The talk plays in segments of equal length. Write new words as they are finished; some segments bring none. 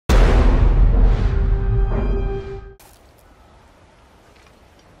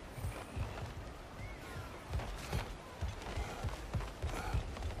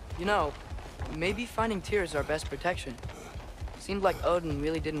You know, maybe finding Tyr is our best protection. Seemed like Odin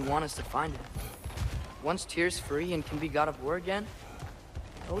really didn't want us to find it. Once Tyr's free and can be god of war again,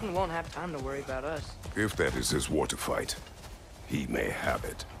 Odin won't have time to worry about us. If that is his war to fight, he may have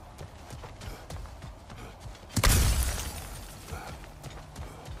it.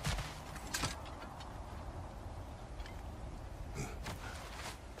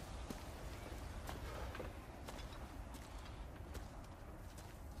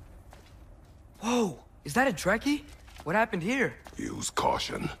 Whoa! Is that a Trekkie? What happened here? Use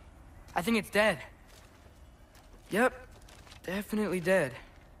caution. I think it's dead. Yep. Definitely dead.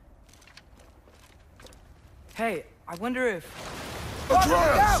 Hey, I wonder if...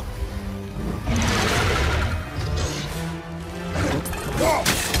 Atreus!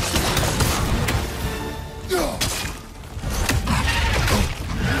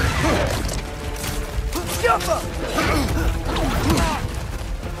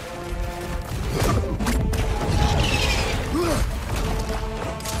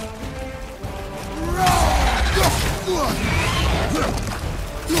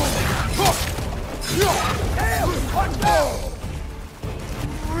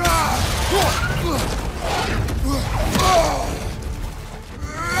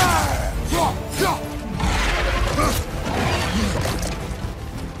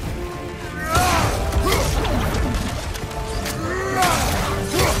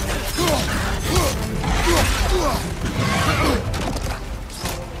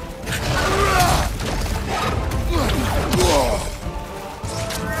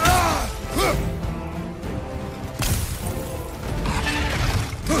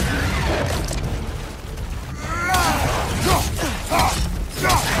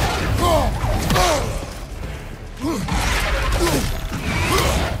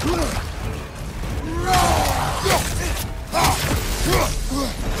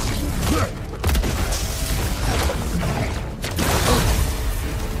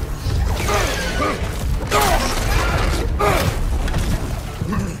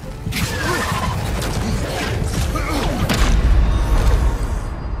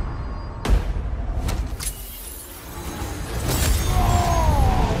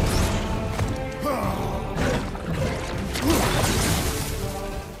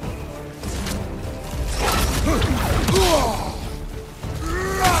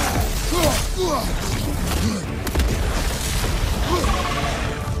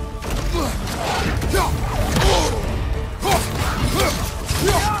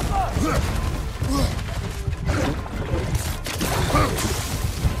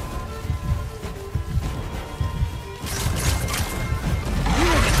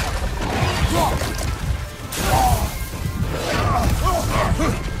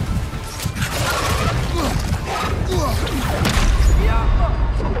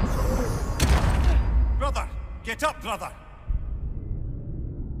 Brother! Get up, brother!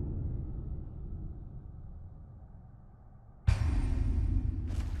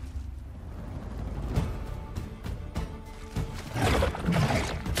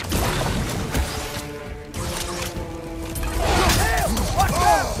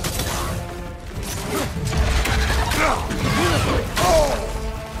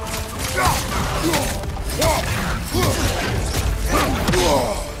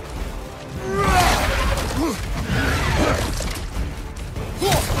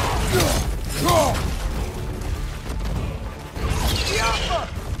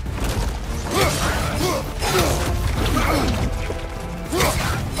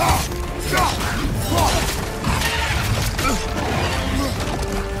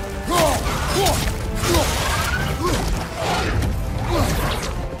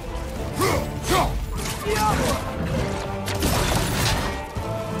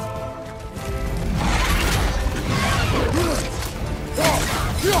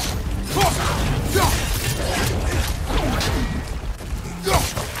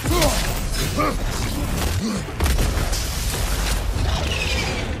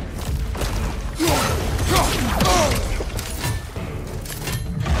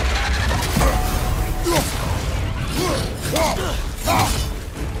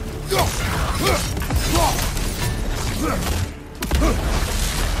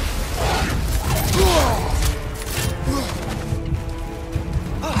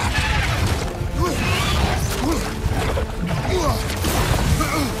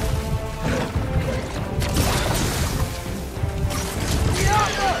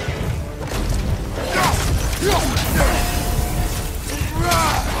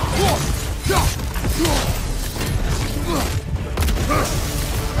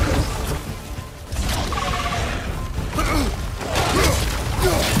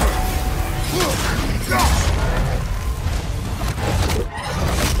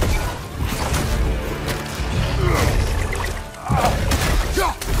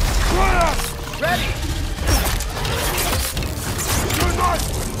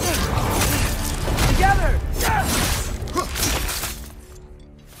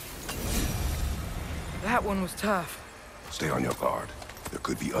 That one was tough. Stay on your guard. There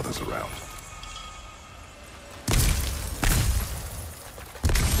could be others around.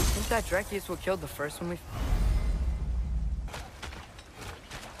 Think that Dreki is what killed the first one we...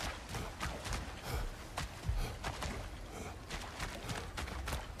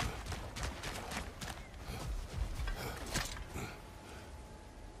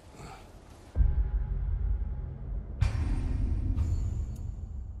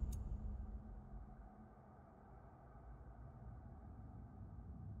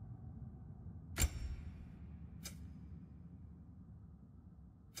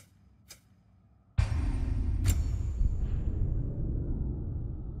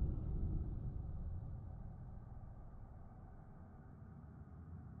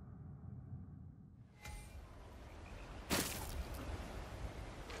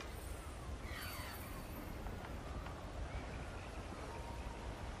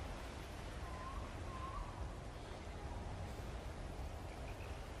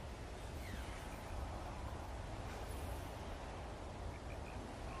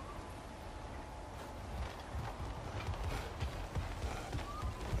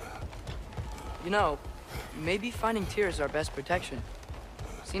 You know, maybe finding Tyr is our best protection.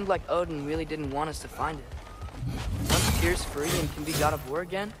 Seemed like Odin really didn't want us to find it. Once Tyr's free and can be God of War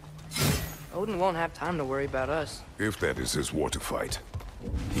again, Odin won't have time to worry about us. If that is his war to fight,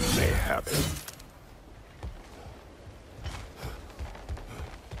 he may have it.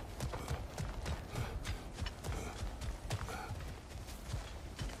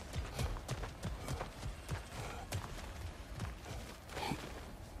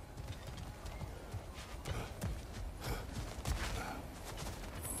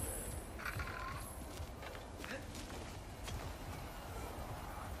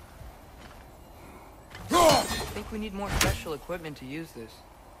 I think we need more special equipment to use this.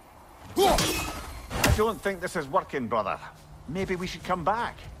 I don't think this is working, brother. Maybe we should come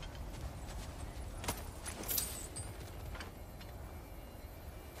back.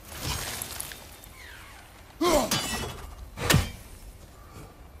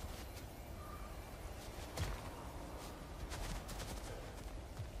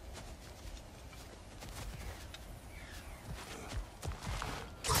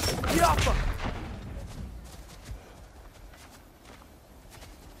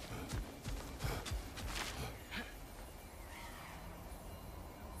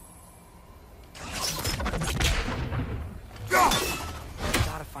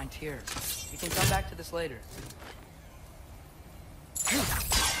 Gotta find Tyr. We can come back to this later.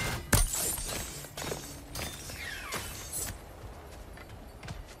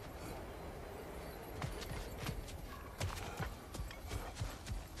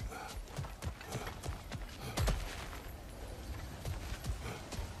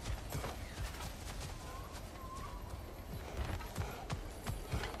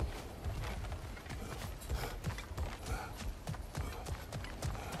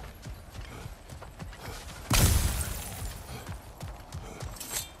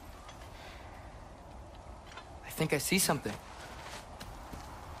 I think I see something.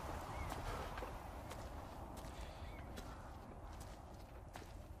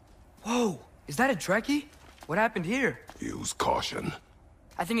 Whoa! Is that a Dreki? What happened here? Use caution.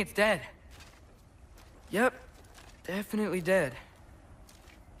 I think it's dead. Yep. Definitely dead.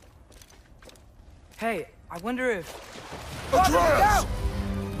 Hey, I wonder if... Atreus! Watch out!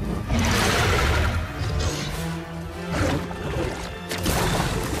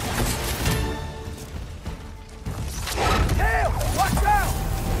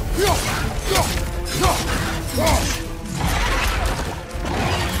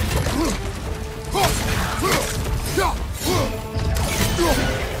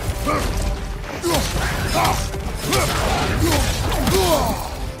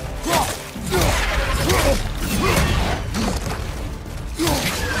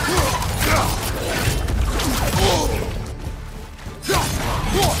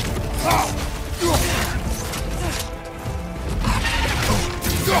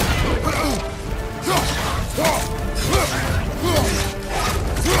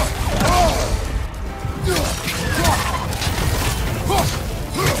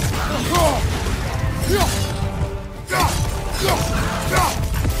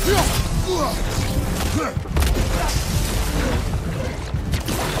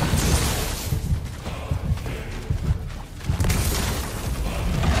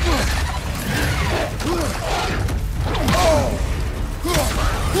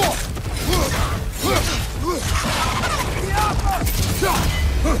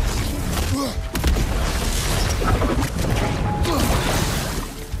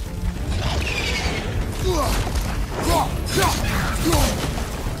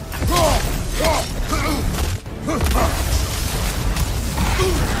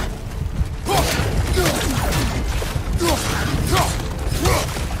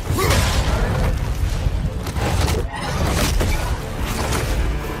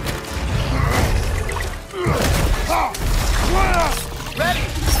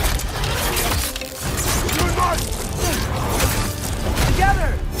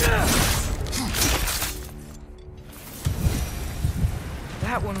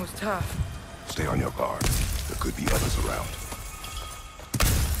 one was tough. Stay on your guard. There could be others around.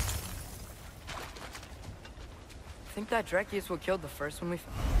 Think that Dreki is what killed the first one we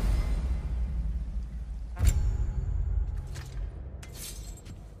found?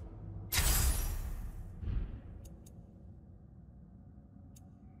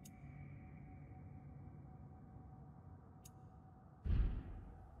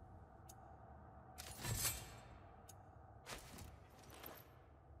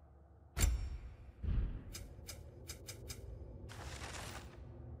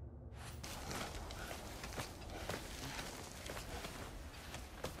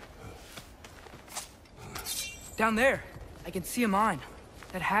 Down there, I can see a mine.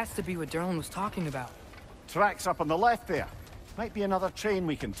 That has to be what Derlin was talking about. Tracks up on the left there. Might be another train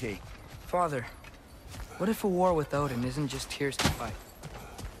we can take. Father, what if a war with Odin isn't just Tyr's to fight?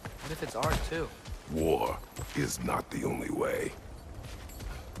 What if it's ours too? War is not the only way.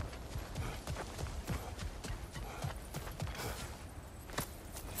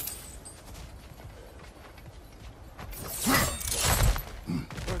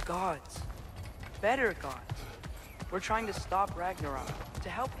 We're gods. Better gods. We're trying to stop Ragnarok, to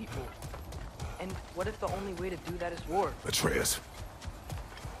help people. And what if the only way to do that is war? Atreus.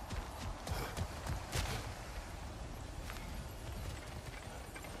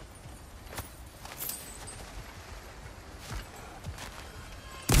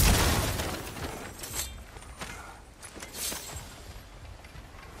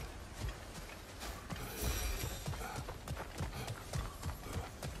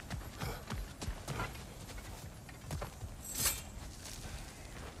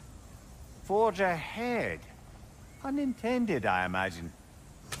 Forge ahead. Unintended, I imagine.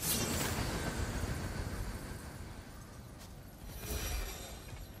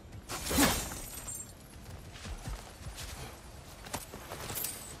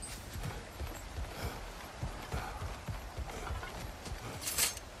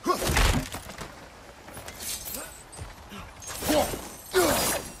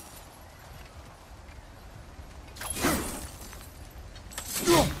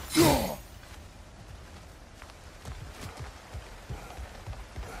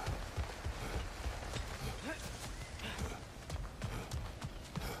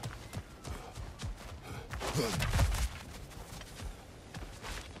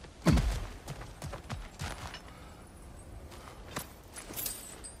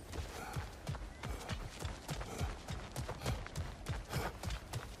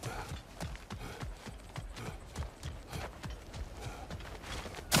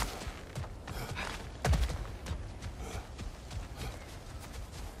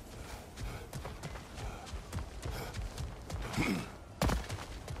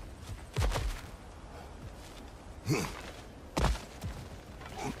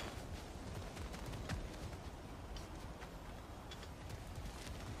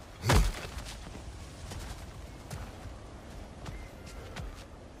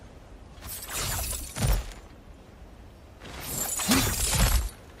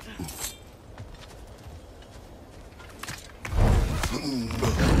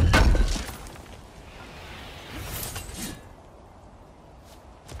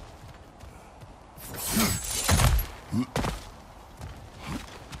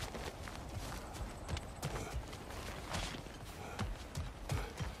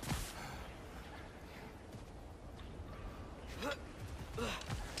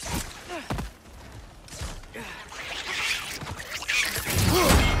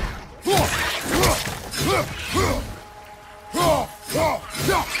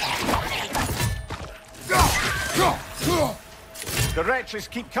 The wretches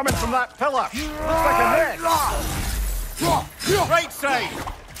keep coming from that pillar. Looks like a nest. Right side.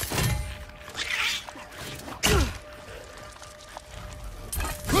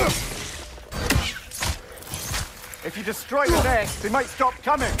 If you destroy the nest, they might stop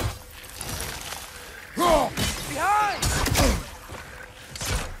coming. Behind!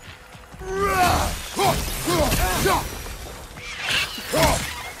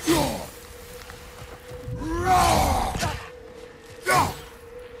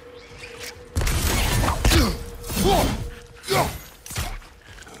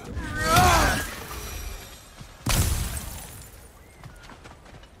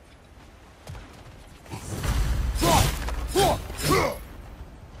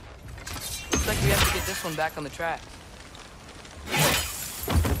 Looks like we have to get this one back on the track.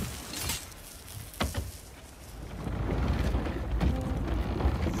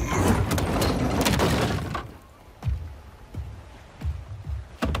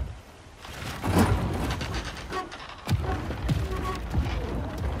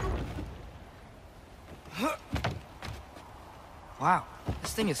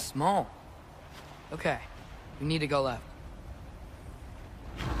 thing is small. Okay, we need to go left.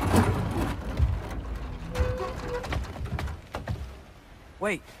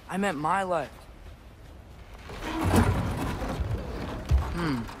 Wait, I meant my left.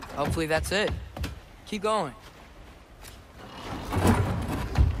 Hopefully that's it. Keep going.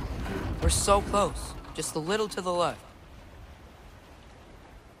 We're so close. Just a little to the left.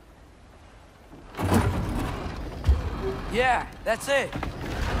 Yeah, that's it.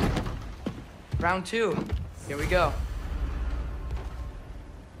 Round 2. Here we go.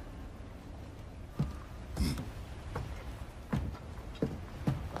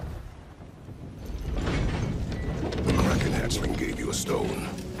 The Kraken hatchling gave you a stone.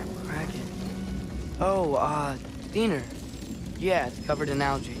 Kraken. Oh, Diener. Yeah, it's covered in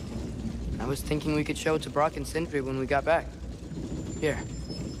algae. I was thinking we could show it to Brock and Sindri when we got back. Here.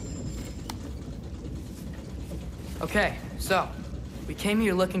 Okay, so, we came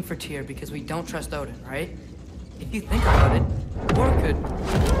here looking for Tyr because we don't trust Odin, right? If you think about it, War could...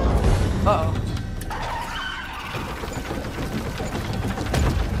 Uh-oh.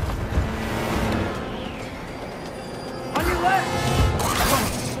 On your left!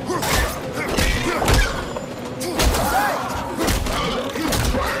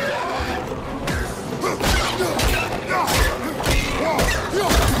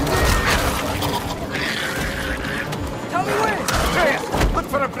 Tell me when! Carryis, look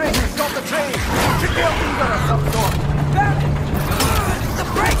for a break and stop the train! Should be a leader of some sort! Found it! The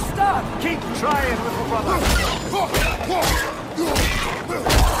brake stop! Keep trying, little brother!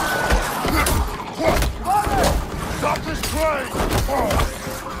 Father! Stop this train!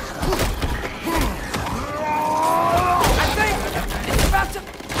 I think it's about to...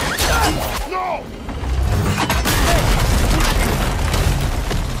 No!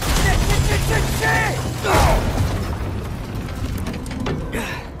 Shit!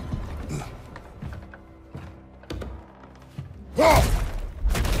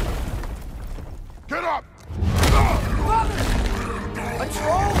 Get up! Father! A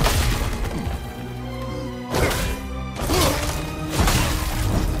troll?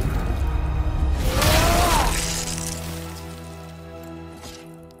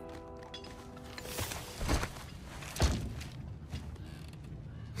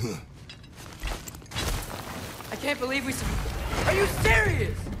 I can't believe we... Are you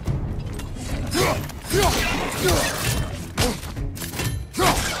serious?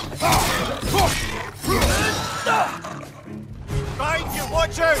 Byte, you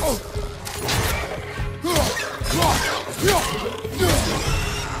watch out!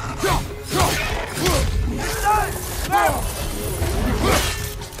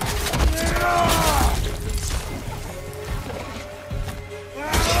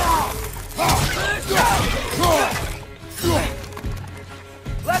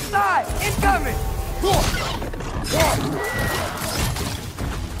 Left side! Incoming!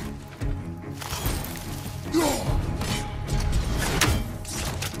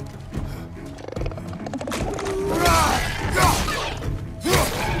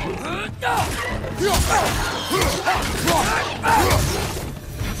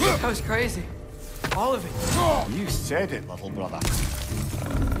 That was crazy. All of it. You said it, little brother.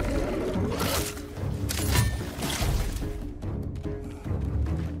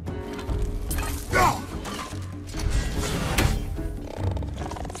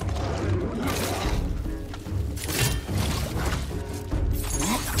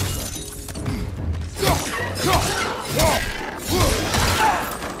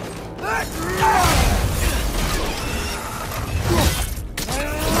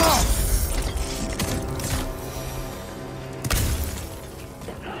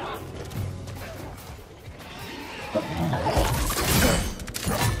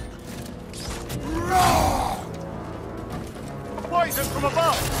 Poison from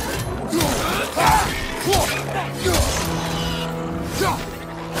above!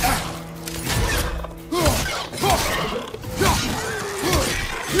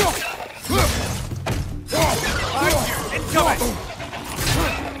 Incoming!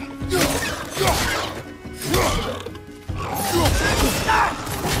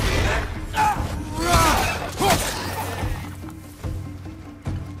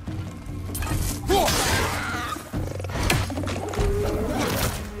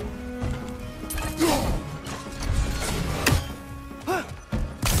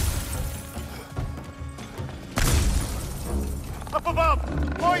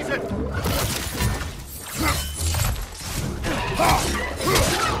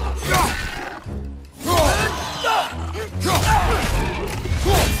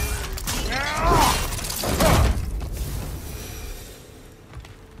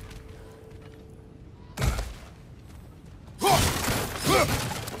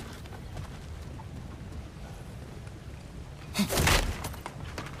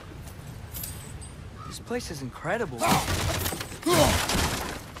 This place is incredible.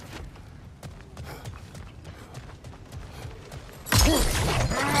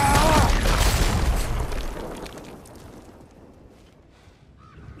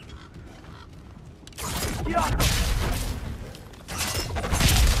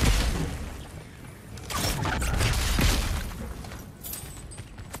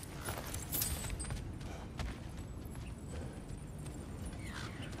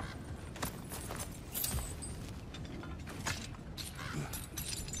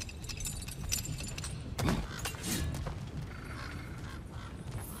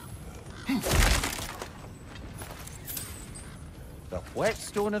 The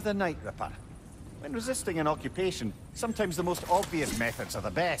whetstone of the Night Ripper. When resisting an occupation, sometimes the most obvious methods are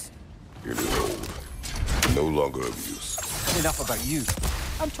the best. It is old. No longer of use. Enough about you.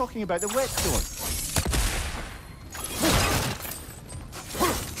 I'm talking about the whetstone.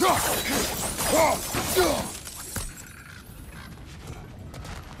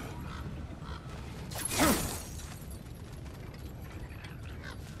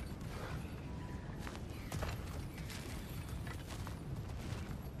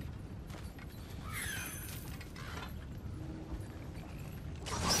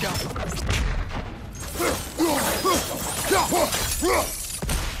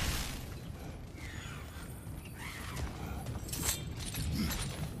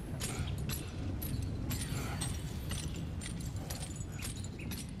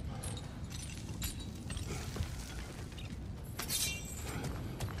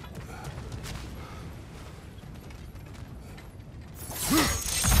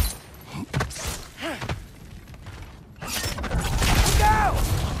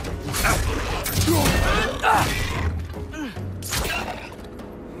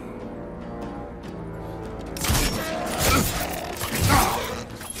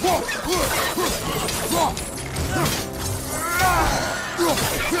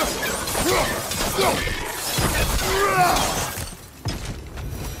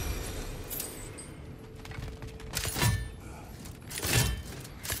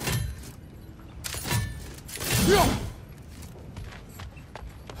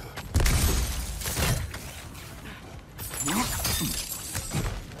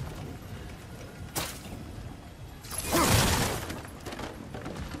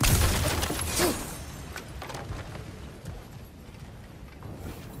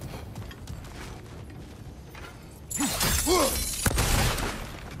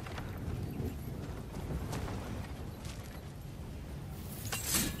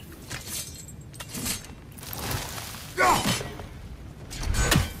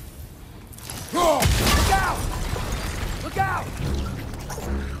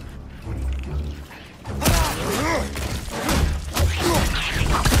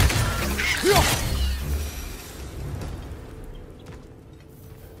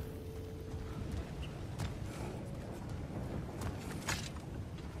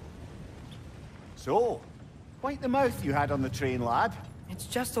 So, quite the mouth you had on the train, lad. It's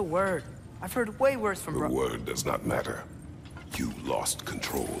just a word. I've heard way worse from The word does not matter. You lost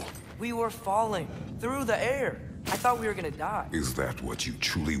control. We were falling through the air. I thought we were gonna die. Is that what you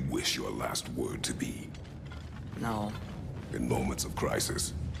truly wish your last word to be? No. In moments of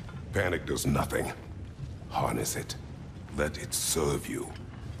crisis, panic does nothing. Harness it. Let it serve you.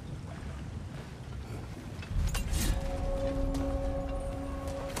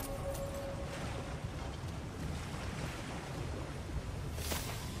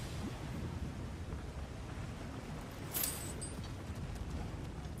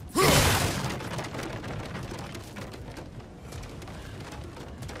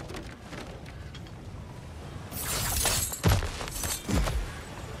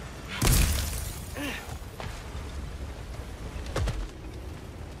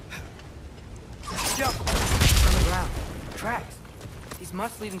 Tracks. These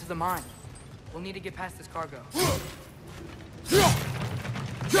must lead into the mine. We'll need to get past this cargo.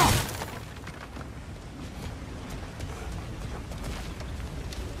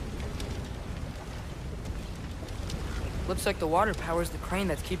 Looks like the water powers the crane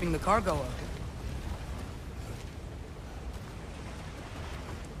that's keeping the cargo up.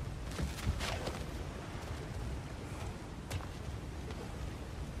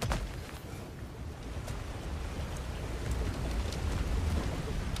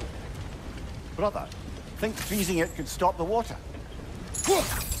 Brother, think freezing it could stop the water?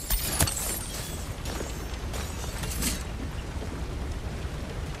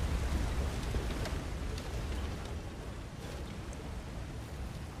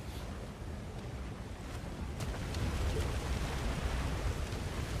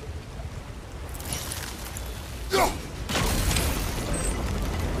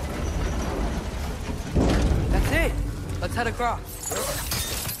 head across.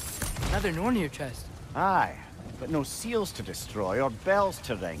 Another Nornir chest. Aye, but no seals to destroy or bells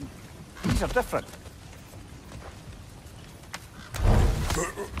to ring. These are different.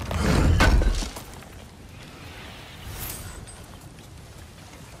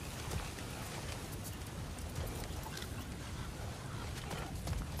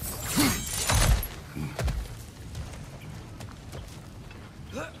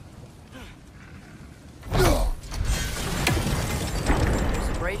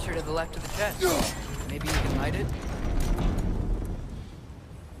 To the left of the chest. Maybe you can light it?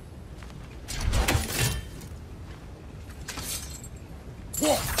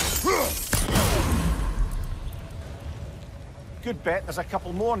 Good bet there's a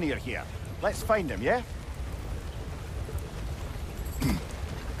couple more near here. Let's find them, yeah?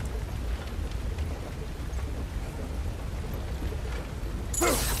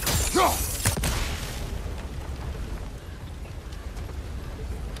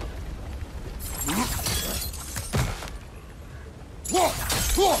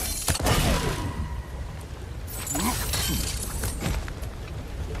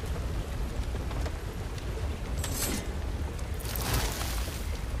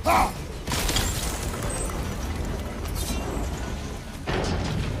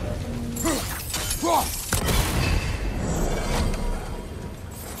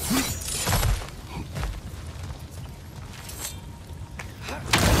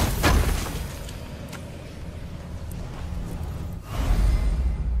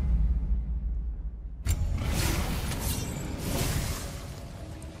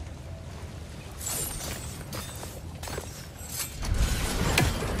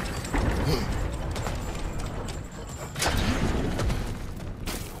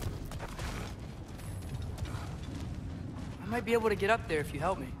 I might be able to get up there if you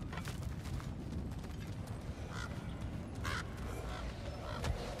help me.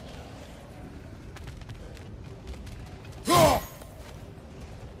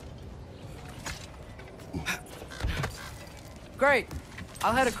 Great!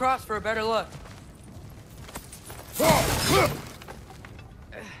 I'll head across for a better look.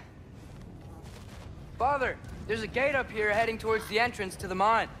 Father, there's a gate up here heading towards the entrance to the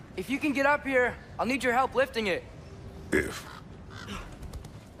mine. If you can get up here, I'll need your help lifting it. If.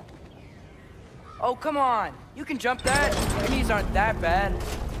 Oh, come on. You can jump that. Your knees aren't that bad.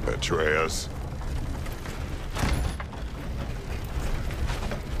 Atreus.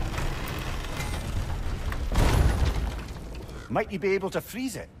 Might you be able to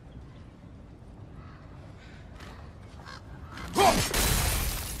freeze it?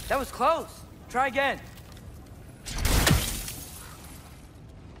 That was close. Try again.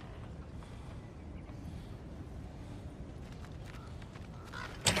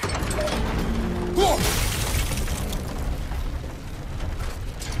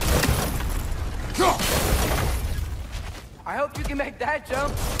 I hope you can make that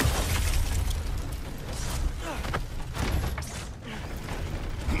jump.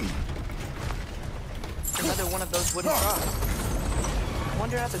 Another one of those wooden props. I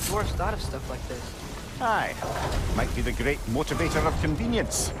wonder how the dwarves thought of stuff like this. Aye. Might be the great motivator of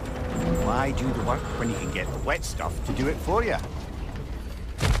convenience. Why do the work when you can get wet stuff to do it for you?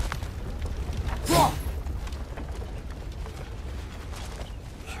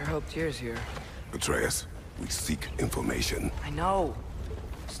 Sure hope Tyr's here. Atreus, we seek information. I know.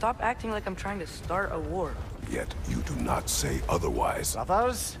 Stop acting like I'm trying to start a war. Yet you do not say otherwise.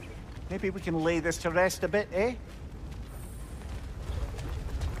 Brothers, maybe we can lay this to rest a bit, eh?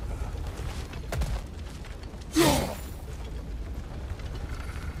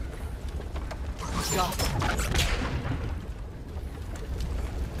 Let's go.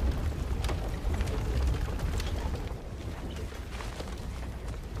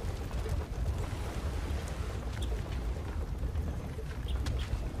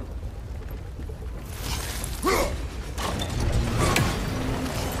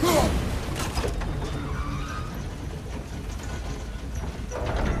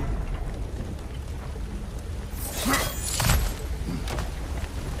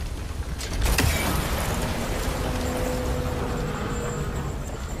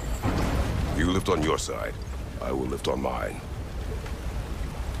 You lift on your side. I will lift on mine.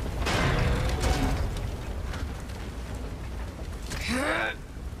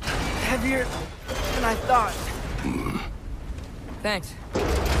 Heavier than I thought. Thanks.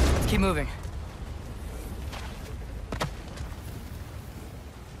 Let's keep moving.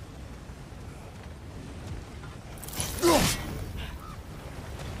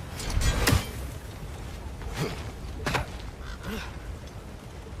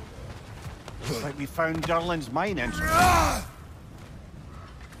 we found Durlin's mine entrance.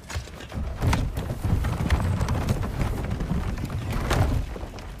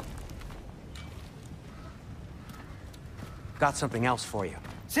 Got something else for you.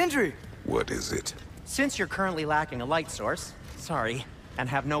 Sindri! What is it? Since you're currently lacking a light source, sorry, and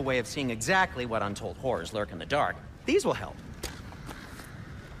have no way of seeing exactly what untold horrors lurk in the dark, these will help.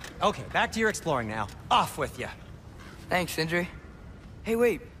 Okay, back to your exploring now. Off with you. Thanks, Sindri. Hey,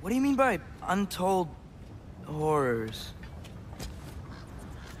 wait, what do you mean by untold horrors?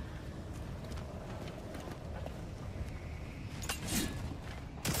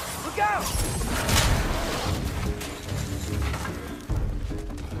 Look out!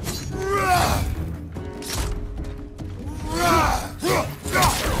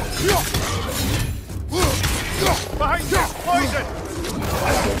 Behind you! Poison!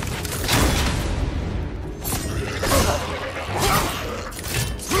 Behind you!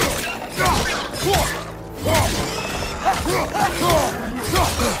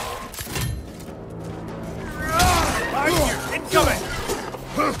 Incoming!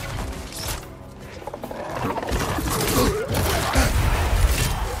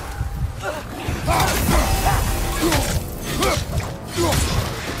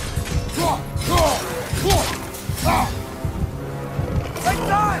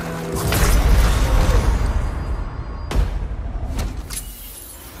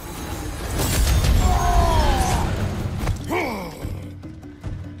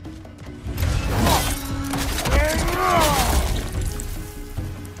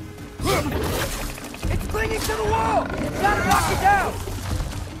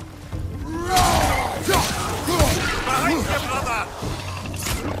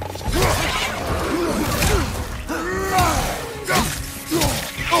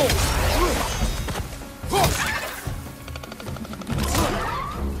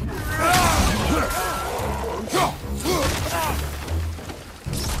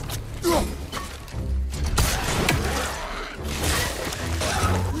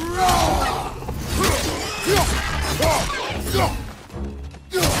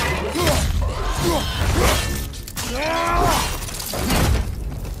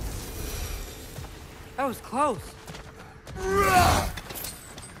 That was close.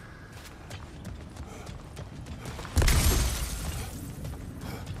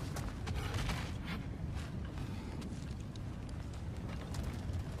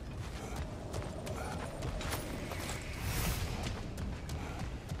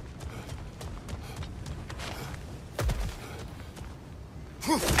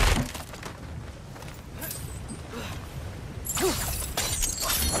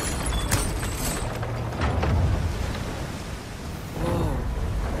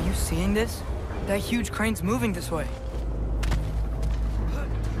 Seeing this? That huge crane's moving this way.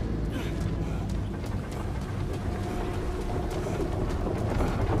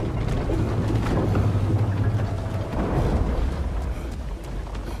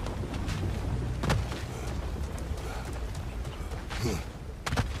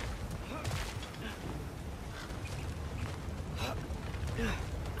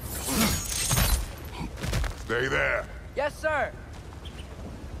 Stay there. Yes, sir.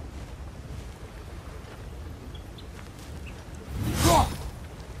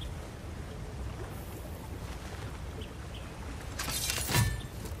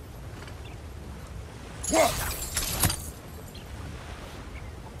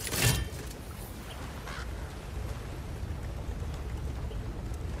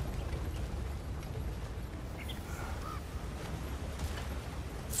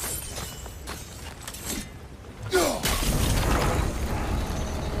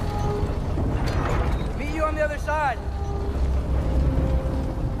 Meet you on the other side.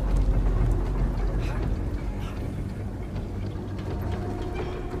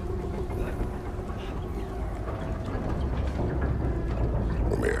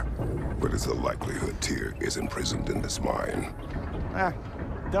 What is the likelihood Tyr is imprisoned in this mine?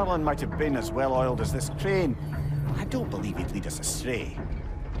 Durlin might have been as well-oiled as this crane. I don't believe he'd lead us astray.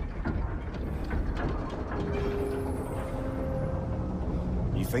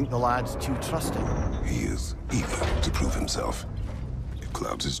 You think the lad's too trusting? He is eager to prove himself. It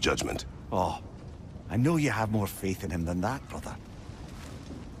clouds his judgment. Oh, I know you have more faith in him than that, brother.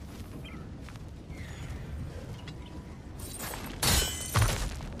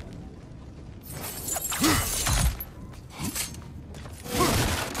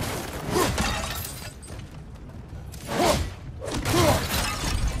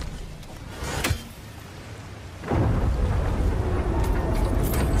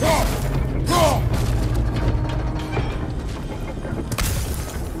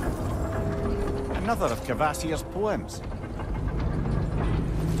 another of Cavassier's poems.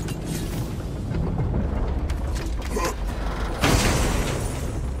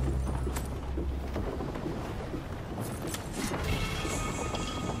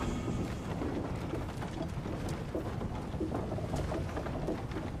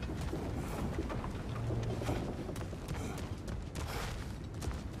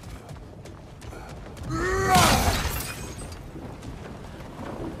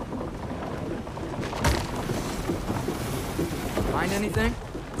 Find anything?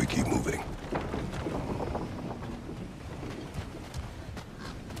 We keep moving.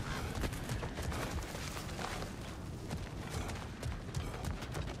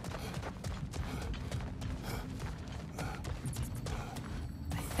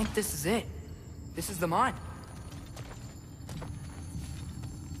 I think this is it. This is the mine.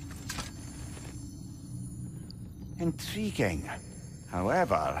 Intriguing.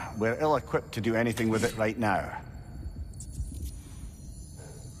 However, we're ill-equipped to do anything with it right now.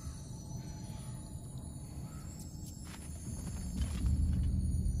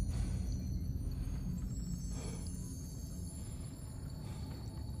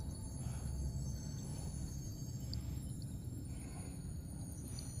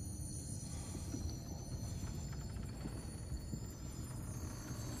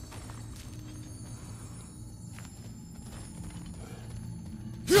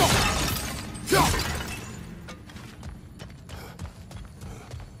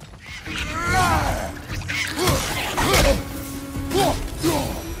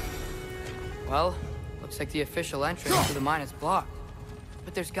 Well, looks like the official entrance to the mine is blocked.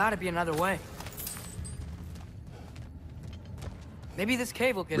 But there's gotta be another way. Maybe this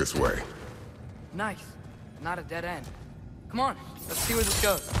cave will get us This way. Nice. Not a dead end. Come on, let's see where this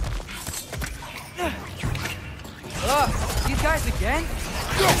goes. Ugh, these guys again?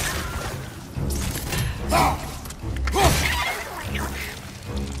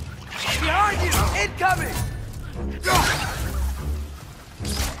 Behind you! Incoming!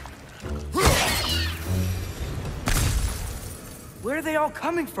 Where are they all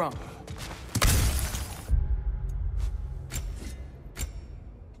coming from?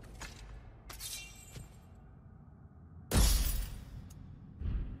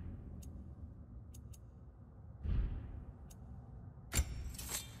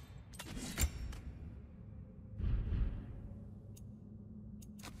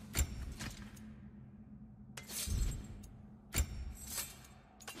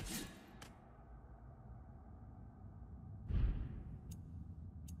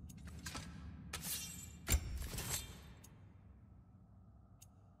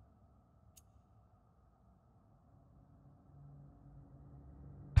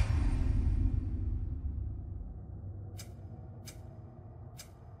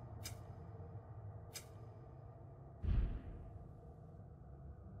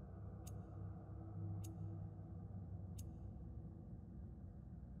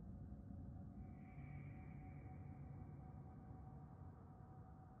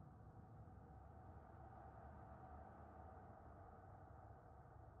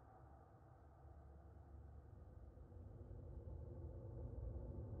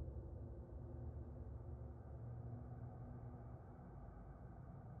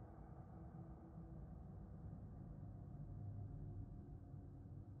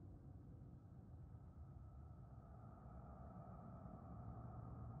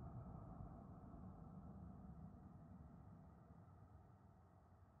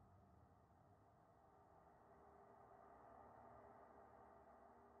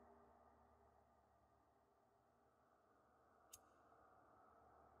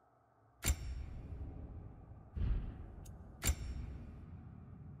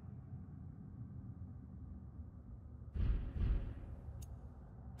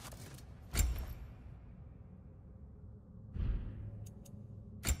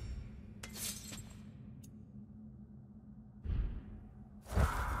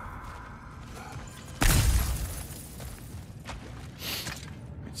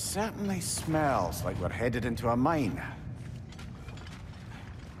 Certainly smells like we're headed into a mine.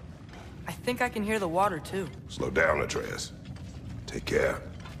 I think I can hear the water too. Slow down, Atreus. Take care.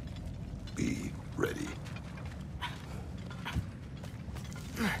 Be ready.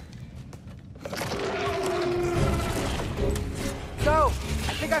 So,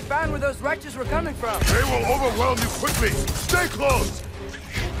 I think I found where those wretches were coming from. They will overwhelm you quickly. Stay close.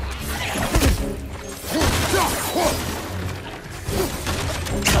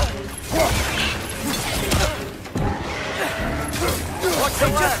 Watch They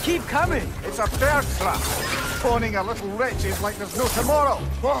the just left. keep coming. It's a bear trap. spawning our little wretches like there's no tomorrow.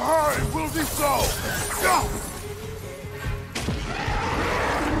 Aye, will be so!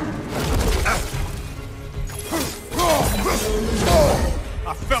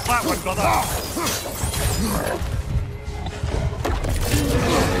 I felt that one, brother!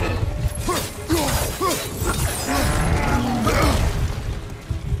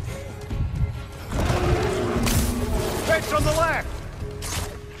 Fetch on the left!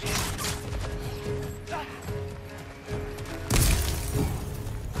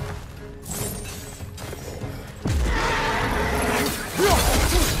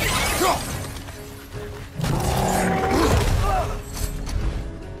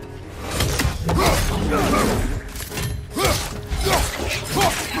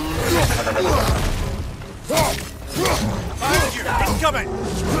 Incoming!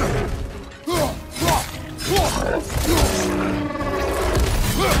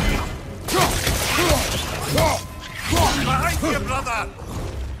 Behind you, brother!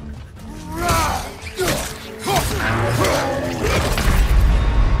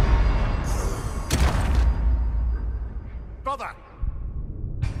 Brother!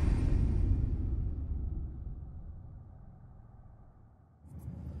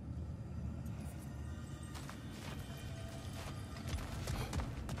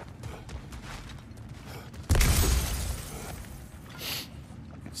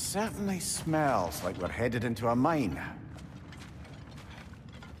 It certainly smells like we're headed into a mine.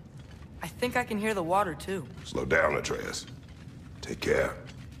 I think I can hear the water, too. Slow down, Atreus. Take care.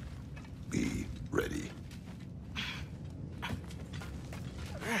 Be ready.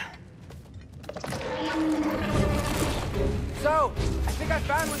 So, I think I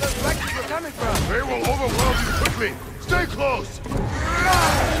found where those wrecks were coming from. They will overwhelm you quickly. Stay close.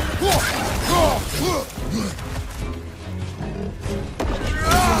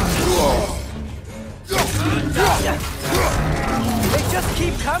 They just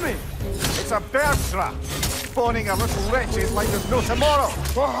keep coming. It's a bird trap, spawning our little wretches like there's no tomorrow.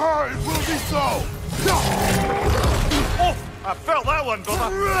 Aye, it will be so. Oh! I felt that one, brother!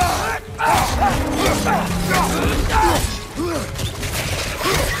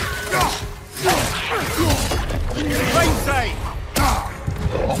 Right side!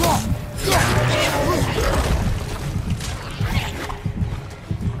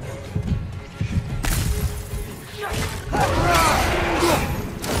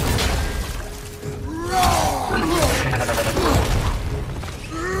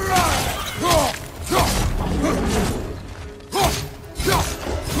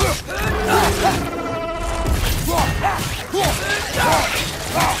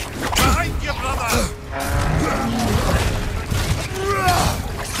 Behind you, brother!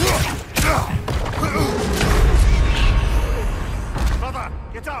 Brother,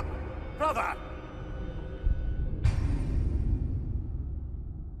 get up! Brother!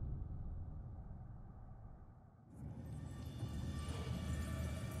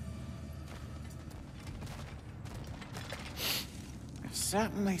 It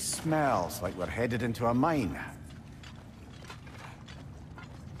certainly smells like we're headed into a mine.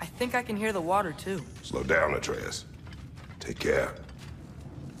 I think I can hear the water, too. Slow down, Atreus. Take care.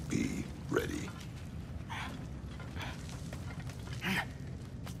 Be ready.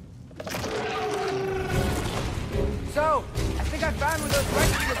 So, I think I found where those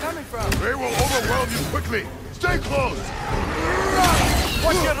wrecks were coming from. They will overwhelm you quickly. Stay close.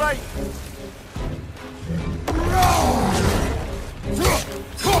 Watch your right!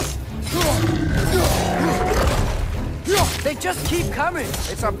 They just keep coming.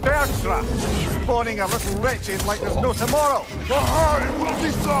 It's a bird trap, spawning our little wretches like there's no tomorrow. Aye, it will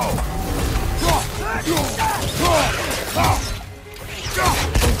be so.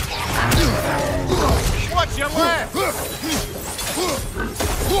 Watch your left!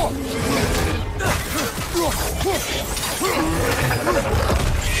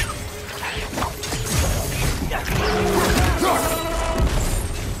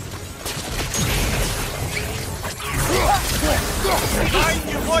 Behind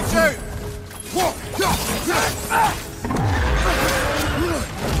you, watch out!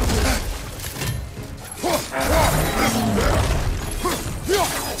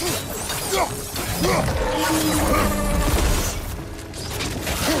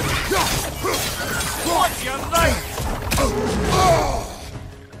 Watch your right!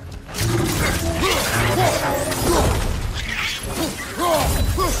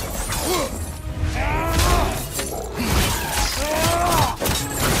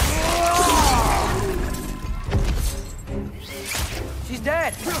 She's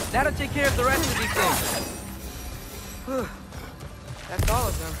dead. That'll take care of the rest of these things. That's all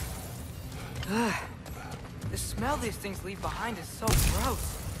of them. The smell these things leave behind is so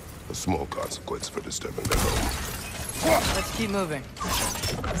gross. A small consequence for disturbing their home. Let's keep moving.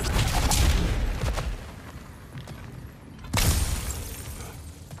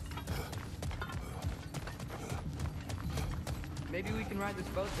 Maybe we can ride this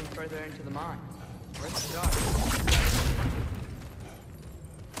boat thing further into the mine. Where's the start?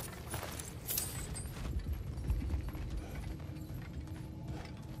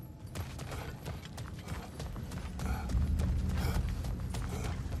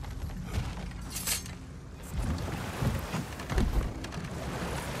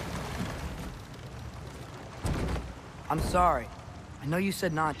 I'm sorry. I know you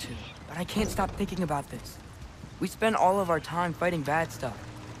said not to, but I can't stop thinking about this. We spend all of our time fighting bad stuff.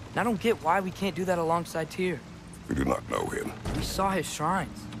 And I don't get why we can't do that alongside Tyr. We do not know him. We saw his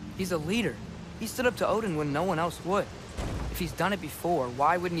shrines. He's a leader. He stood up to Odin when no one else would. If he's done it before,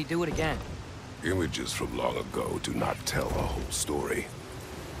 why wouldn't he do it again? Images from long ago do not tell a whole story.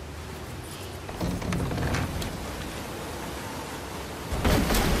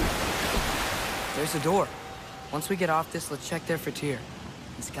 There's a door. Once we get off this, let's check there for Tyr.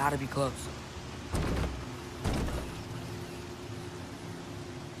 He's gotta be close.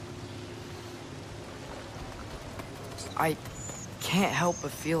 I can't help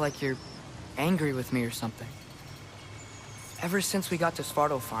but feel like you're angry with me or something. Ever since we got to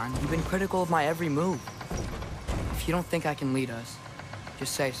Svartalfheim, you've been critical of my every move. If you don't think I can lead us,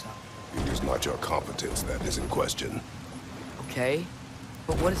 just say so. It is not your competence that is in question. Okay?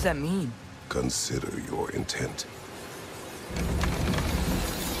 But what does that mean? Consider your intent.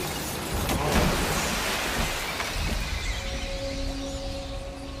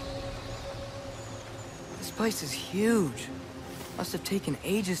 This place is huge. Must have taken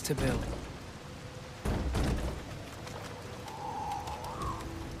ages to build.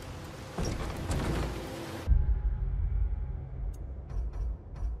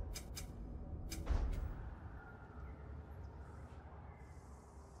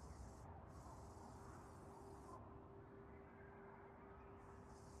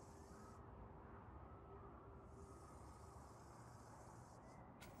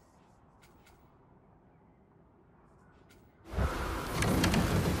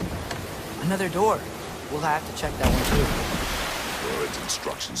 Another door. We'll have to check that one too. Lord's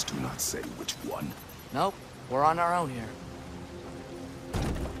instructions do not say which one. Nope, we're on our own here.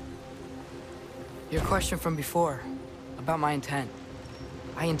 Your question from before, about my intent.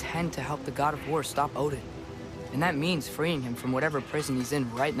 I intend to help the God of War stop Odin. And that means freeing him from whatever prison he's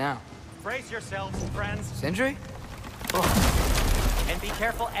in right now. Brace yourselves, friends. Sindri? And be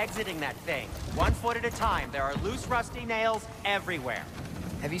careful exiting that thing. 1 foot at a time. There are loose, rusty nails everywhere.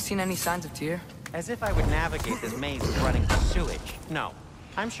 Have you seen any signs of Tyr? As if I would navigate this maze of running sewage. No.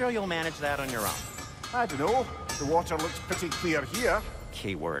 I'm sure you'll manage that on your own. I don't know. The water looks pretty clear here.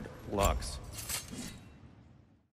 Keyword, looks.